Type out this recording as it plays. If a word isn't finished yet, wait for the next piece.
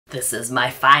This is my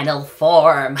final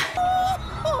form.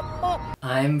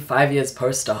 I'm 5 years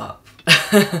post-op.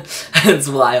 It's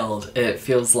wild. It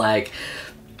feels like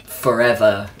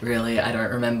forever, really. I don't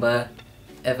remember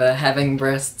ever having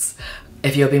breasts.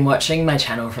 If you've been watching my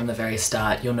channel from the very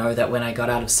start, you'll know that when I got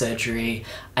out of surgery,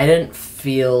 I didn't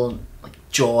feel like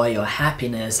joy or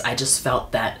happiness. I just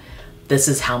felt that this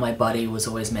is how my body was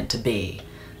always meant to be.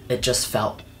 It just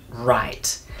felt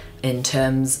right. In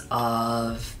terms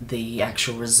of the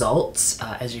actual results,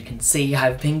 as you can see,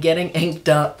 I've been getting inked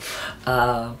up.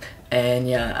 And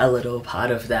yeah, a little part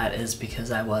of that is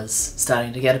because I was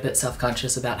starting to get a bit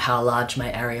self-conscious about how large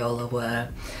my areola were.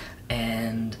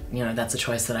 And, you know, that's a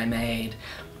choice that I made.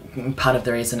 Part of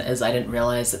the reason is I didn't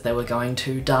realize that they were going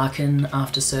to darken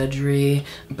after surgery.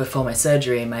 Before my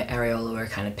surgery, my areola were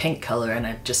kind of pink color, and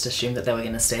I just assumed that they were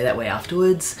going to stay that way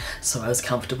afterwards. So I was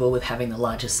comfortable with having the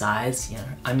larger size. You know,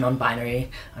 I'm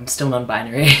non-binary. I'm still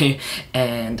non-binary,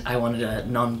 and I wanted a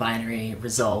non-binary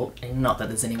result. And not that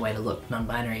there's any way to look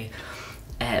non-binary,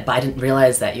 but I didn't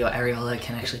realize that your areola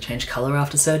can actually change color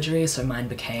after surgery. So mine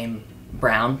became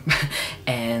brown,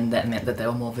 and that meant that they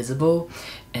were more visible,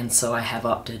 and so I have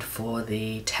opted for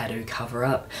the tattoo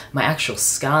cover-up. My actual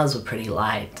scars were pretty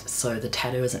light, so the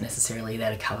tattoo isn't necessarily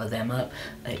there to cover them up.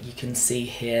 You can see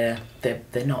here,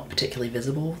 they're not particularly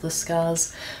visible, the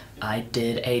scars. I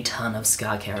did a ton of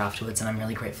scar care afterwards, and I'm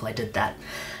really grateful I did that.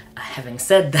 Having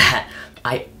said that,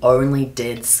 I only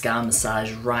did scar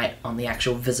massage right on the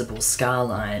actual visible scar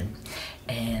line.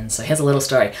 And so here's a little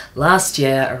story. Last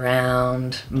year,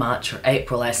 around March or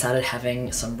April, I started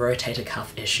having some rotator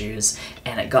cuff issues,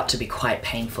 and it got to be quite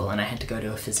painful, and I had to go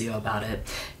to a physio about it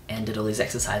and did all these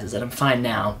exercises, and I'm fine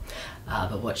now.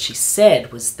 But what she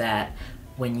said was that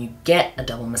when you get a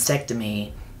double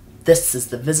mastectomy, this is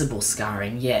the visible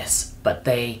scarring, yes, but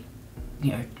they,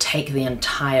 you know, take the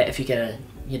entire, if you get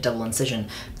your double incision,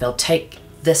 they'll take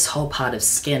this whole part of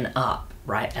skin up,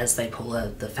 right, as they pull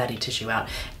the fatty tissue out,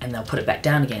 and they'll put it back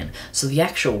down again. So the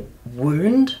actual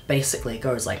wound basically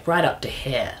goes like right up to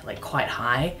here, like quite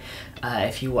high.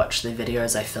 If you watch the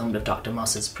videos I filmed of Dr.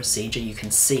 Moss's procedure, you can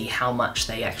see how much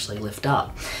they actually lift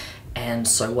up. And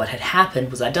so what had happened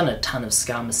was I'd done a ton of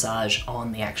scar massage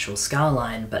on the actual scar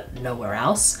line, but nowhere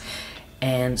else.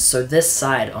 And so this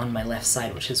side, on my left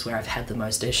side, which is where I've had the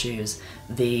most issues,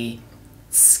 the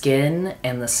skin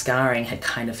and the scarring had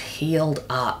kind of healed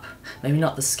up. Maybe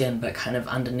not the skin, but kind of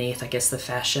underneath, I guess the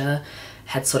fascia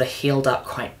had sort of healed up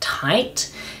quite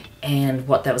tight. And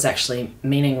what that was actually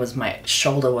meaning was my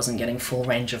shoulder wasn't getting full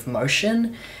range of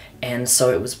motion. And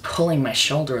so it was pulling my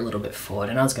shoulder a little bit forward,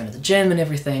 and I was going to the gym and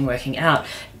everything, working out,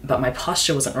 but my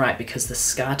posture wasn't right because the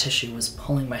scar tissue was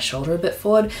pulling my shoulder a bit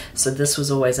forward. So this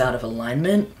was always out of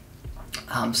alignment.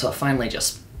 So it finally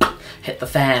just hit the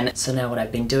fan. So now what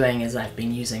I've been doing is I've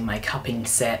been using my cupping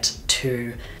set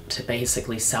to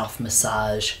basically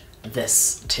self-massage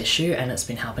this tissue, and it's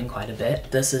been helping quite a bit.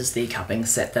 This is the cupping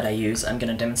set that I use. I'm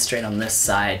going to demonstrate on this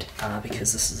side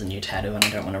because this is a new tattoo and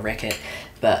I don't want to wreck it.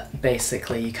 But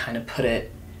basically you kind of put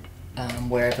it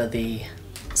wherever the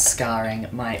scarring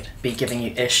might be giving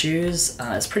you issues.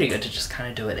 It's pretty good to just kind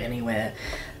of do it anywhere.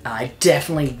 I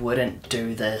definitely wouldn't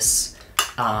do this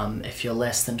if you're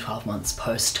less than 12 months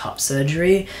post-top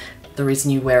surgery. The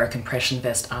reason you wear a compression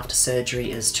vest after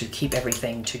surgery is to keep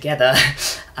everything together,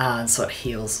 so it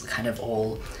heals kind of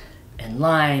all in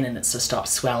line, and it's to stop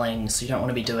swelling, so you don't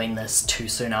want to be doing this too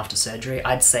soon after surgery.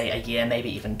 I'd say a year, maybe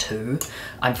even 2.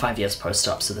 I'm 5 years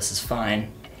post-op, so this is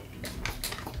fine.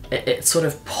 It sort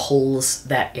of pulls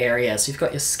that area, so you've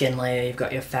got your skin layer, you've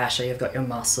got your fascia, you've got your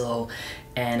muscle,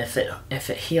 and if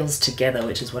it heals together,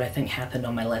 which is what I think happened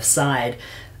on my left side,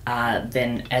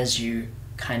 then as you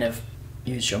kind of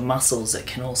use your muscles, it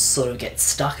can all sort of get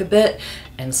stuck a bit.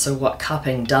 And so what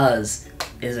cupping does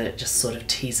is it just sort of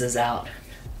teases out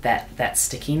that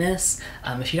stickiness.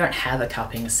 If you don't have a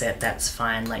cupping set, that's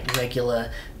fine. Like regular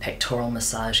pectoral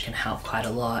massage can help quite a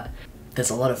lot.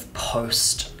 There's a lot of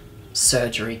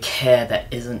post-surgery care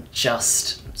that isn't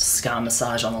just scar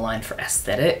massage on the line for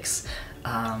aesthetics.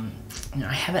 You know,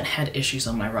 I haven't had issues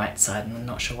on my right side, and I'm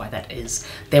not sure why that is.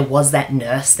 There was that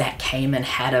nurse that came and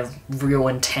had a real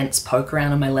intense poke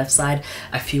around on my left side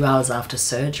a few hours after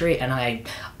surgery, and I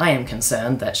am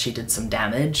concerned that she did some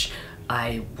damage.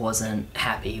 I wasn't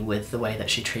happy with the way that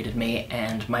she treated me,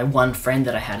 and my one friend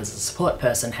that I had as a support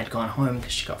person had gone home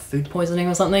because she got food poisoning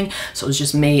or something, so it was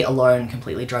just me alone,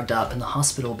 completely drugged up in the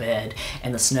hospital bed,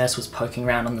 and this nurse was poking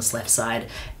around on this left side,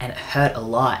 and it hurt a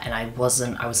lot, and I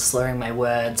was slurring my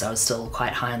words, I was still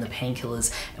quite high on the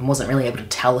painkillers, and wasn't really able to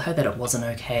tell her that it wasn't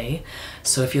okay.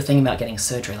 So if you're thinking about getting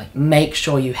surgery, like, make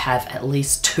sure you have at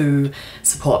least 2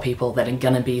 support people that are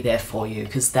gonna be there for you,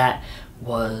 because that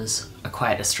was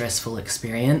quite a stressful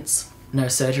experience. No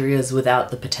surgery is without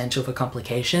the potential for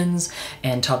complications,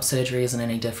 and top surgery isn't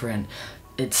any different.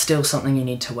 It's still something you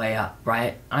need to weigh up,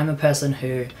 right? I'm a person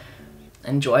who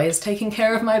enjoys taking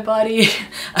care of my body,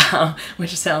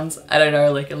 which sounds, I don't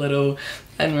know, like a little,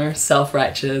 I don't know,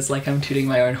 self-righteous, like I'm tooting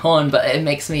my own horn, but it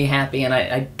makes me happy and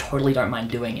I totally don't mind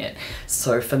doing it.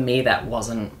 So for me, that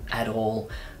wasn't at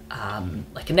all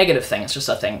like a negative thing. It's just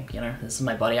a thing, you know, this is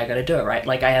my body, I gotta do it, right?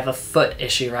 Like, I have a foot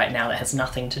issue right now that has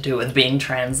nothing to do with being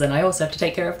trans, and I also have to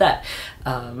take care of that.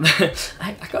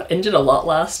 I got injured a lot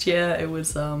last year. It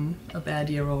was a bad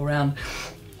year all around.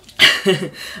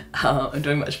 I'm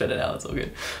doing much better now, it's all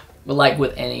good. But like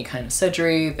with any kind of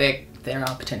surgery, there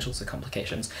are potentials for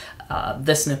complications.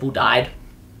 This nipple died.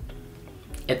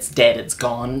 It's dead, it's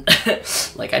gone.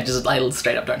 Like, I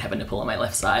straight up don't have a nipple on my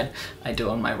left side. I do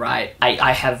on my right.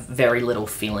 I have very little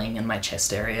feeling in my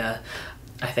chest area.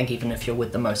 I think even if you're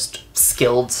with the most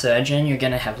skilled surgeon, you're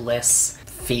gonna have less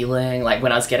feeling. Like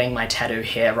when I was getting my tattoo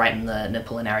here right in the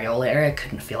nipple and areola area, I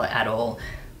couldn't feel it at all.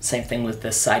 Same thing with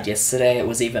this side yesterday, it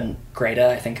was even greater.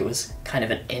 I think it was kind of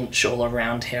an inch all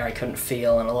around here I couldn't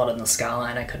feel, and a lot in the scar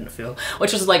line I couldn't feel,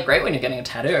 which is like great when you're getting a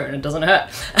tattoo and it doesn't hurt.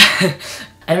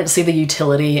 I don't see the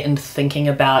utility in thinking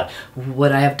about,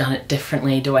 would I have done it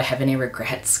differently? Do I have any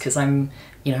regrets? Because I'm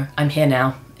here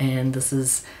now, and this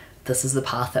is the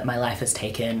path that my life has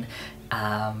taken.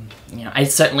 You know, I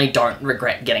certainly don't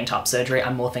regret getting top surgery.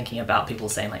 I'm more thinking about people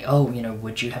saying like, oh, you know,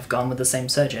 would you have gone with the same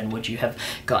surgeon? Would you have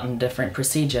gotten a different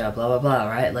procedure? Blah, blah, blah,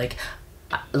 right? Like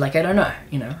I don't know,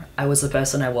 you know, I was the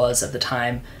person I was at the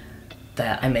time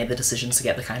that I made the decisions to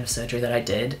get the kind of surgery that I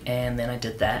did, and then I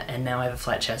did that, and now I have a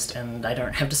flat chest and I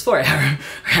don't have dysphoria,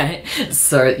 right?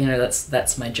 So, you know,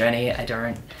 that's my journey. I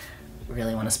don't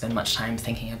really want to spend much time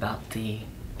thinking about the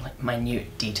like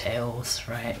minute details,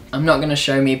 right? I'm not gonna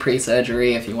show me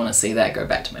pre-surgery. If you want to see that, go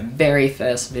back to my very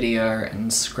first video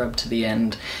and scrub to the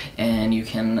end and you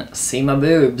can see my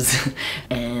boobs.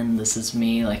 And this is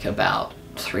me like about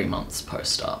 3 months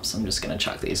post-op, so I'm just gonna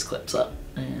chuck these clips up,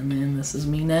 and then this is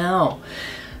me now.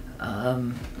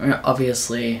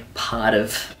 Obviously part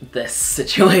of this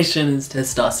situation is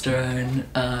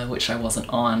testosterone, which I wasn't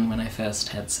on when I first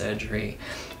had surgery.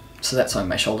 So that's why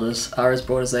my shoulders are as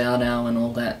broad as they are now and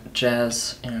all that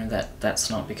jazz. You know, that's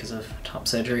not because of top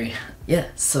surgery. Yeah,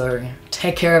 so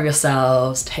take care of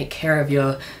yourselves, take care of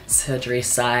your surgery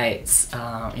sites. You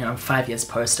know, I'm 5 years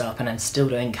post-op and I'm still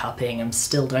doing cupping, I'm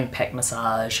still doing pec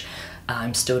massage,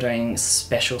 I'm still doing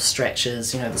special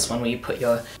stretches, you know, this one where you put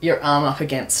your arm up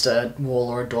against a wall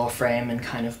or a door frame and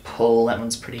kind of pull, that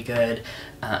one's pretty good.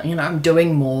 You know, I'm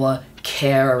doing more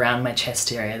care around my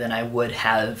chest area than I would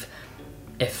have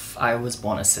if I was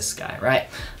born a cis guy, right?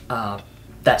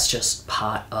 That's just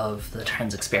part of the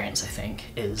trans experience, I think,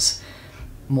 is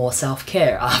more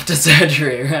self-care after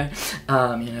surgery, right?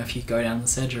 You know, if you go down the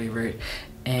surgery route,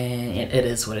 and it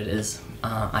is what it is.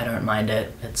 I don't mind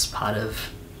it. It's part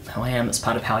of who I am. It's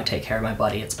part of how I take care of my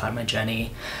body. It's part of my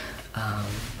journey.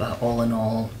 But all in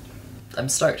all, I'm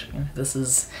stoked. You know, this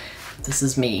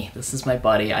is me, this is my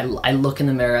body. I look in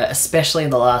the mirror, especially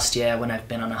in the last year when I've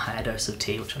been on a higher dose of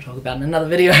tea, which I'll talk about in another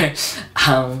video.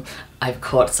 I've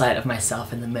caught sight of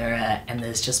myself in the mirror, and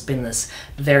there's just been this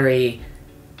very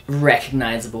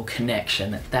recognizable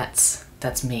connection that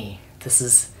that's me. This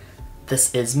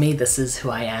is me, this is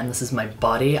who I am, this is my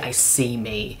body. I see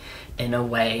me in a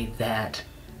way that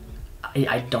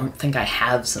I don't think I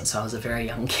have since I was a very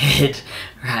young kid,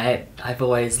 right? I've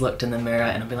always looked in the mirror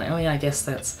and I've been like, oh yeah, I guess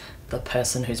that's the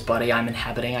person whose body I'm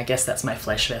inhabiting. I guess that's my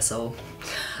flesh vessel.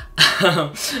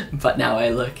 But now I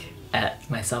look at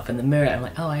myself in the mirror and I'm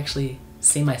like, oh, I actually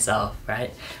see myself,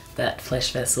 right? That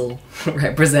flesh vessel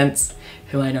represents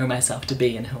who I know myself to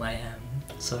be and who I am.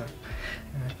 So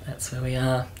that's where we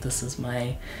are. This is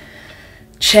my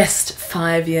chest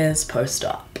 5 years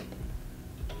post-op.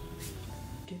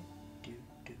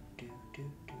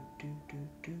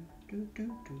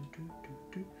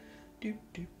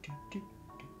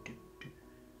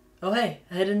 Oh hey,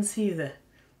 I didn't see you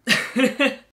there.